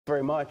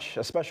Very much.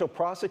 A special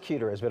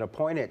prosecutor has been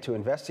appointed to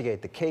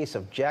investigate the case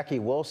of Jackie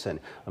Wilson,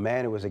 a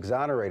man who was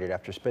exonerated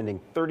after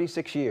spending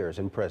 36 years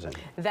in prison.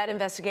 That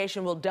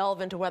investigation will delve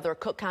into whether a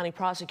Cook County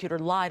prosecutor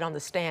lied on the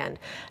stand.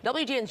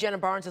 WGN's Jenna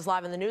Barnes is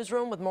live in the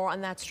newsroom with more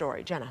on that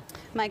story. Jenna.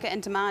 Micah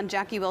and Taman,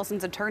 Jackie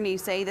Wilson's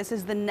attorneys say this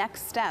is the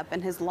next step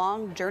in his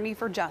long journey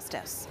for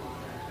justice.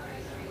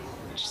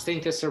 I just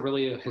think this is a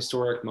really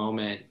historic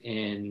moment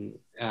in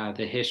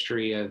the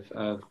history of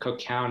Cook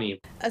County.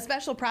 A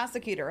special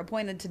prosecutor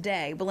appointed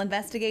today will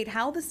investigate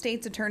how the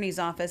state's attorney's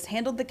office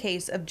handled the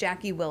case of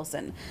Jackie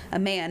Wilson, a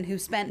man who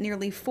spent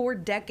nearly 4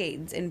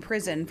 decades in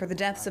prison for the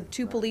deaths of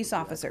 2 police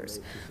officers,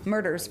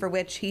 murders for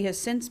which he has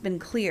since been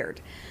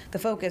cleared. The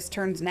focus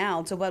turns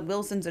now to what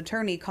Wilson's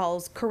attorney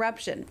calls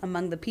corruption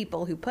among the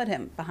people who put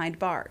him behind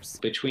bars.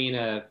 Between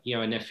a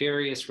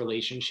nefarious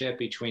relationship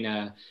between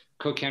a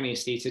Cook County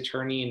state's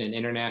attorney and an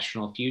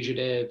international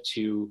fugitive,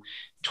 to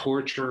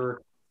torture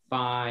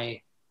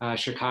by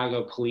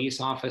Chicago police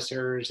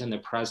officers in the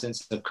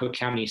presence of Cook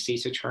County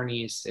state's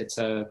attorneys. It's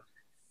a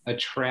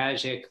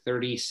tragic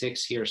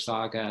 36-year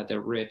saga that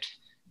ripped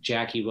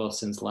Jackie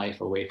Wilson's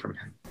life away from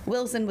him.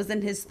 Wilson was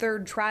in his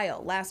 3rd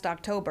trial last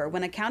October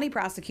when a county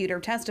prosecutor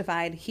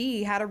testified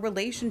he had a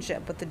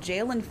relationship with the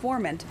jail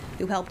informant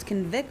who helped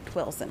convict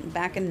Wilson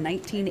back in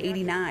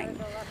 1989.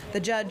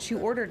 The judge who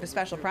ordered a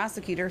special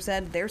prosecutor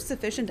said there's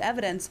sufficient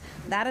evidence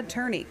that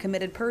attorney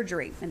committed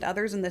perjury, and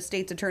others in the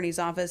state's attorney's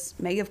office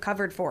may have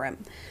covered for him.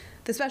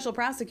 The special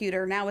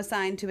prosecutor now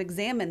assigned to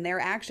examine their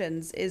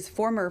actions is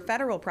former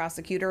federal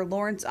prosecutor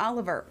Lawrence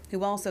Oliver,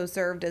 who also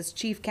served as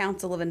chief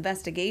counsel of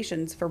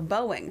investigations for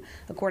Boeing,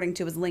 according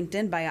to his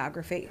LinkedIn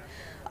biography.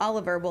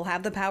 Oliver will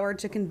have the power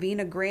to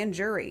convene a grand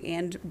jury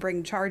and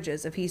bring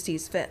charges if he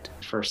sees fit.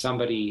 For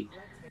somebody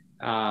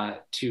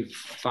to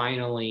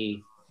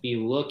finally be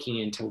looking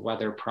into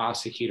whether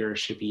prosecutors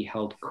should be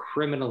held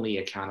criminally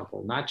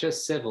accountable, not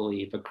just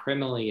civilly, but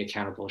criminally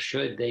accountable,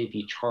 should they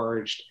be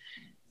charged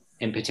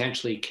and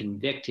potentially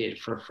convicted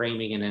for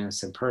framing an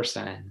innocent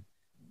person.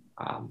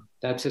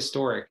 That's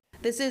historic.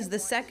 This is the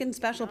 2nd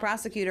special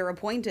prosecutor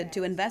appointed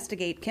to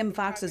investigate Kim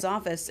Foxx's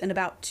office in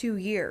about 2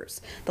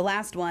 years. The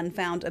last one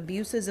found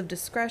abuses of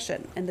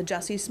discretion in the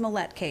Jussie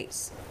Smollett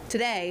case.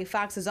 Today,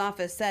 Foxx's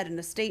office said in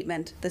a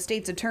statement, the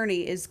state's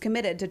attorney is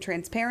committed to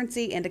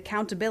transparency and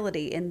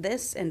accountability in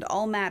this and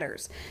all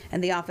matters,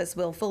 and the office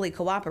will fully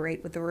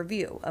cooperate with the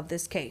review of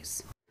this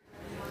case.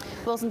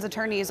 Wilson's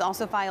attorneys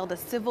also filed a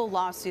civil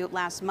lawsuit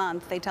last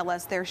month. They tell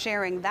us they're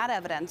sharing that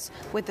evidence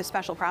with the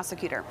special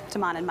prosecutor.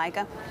 Taman and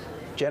Micah.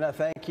 Jenna,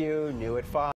 thank you. New at 5.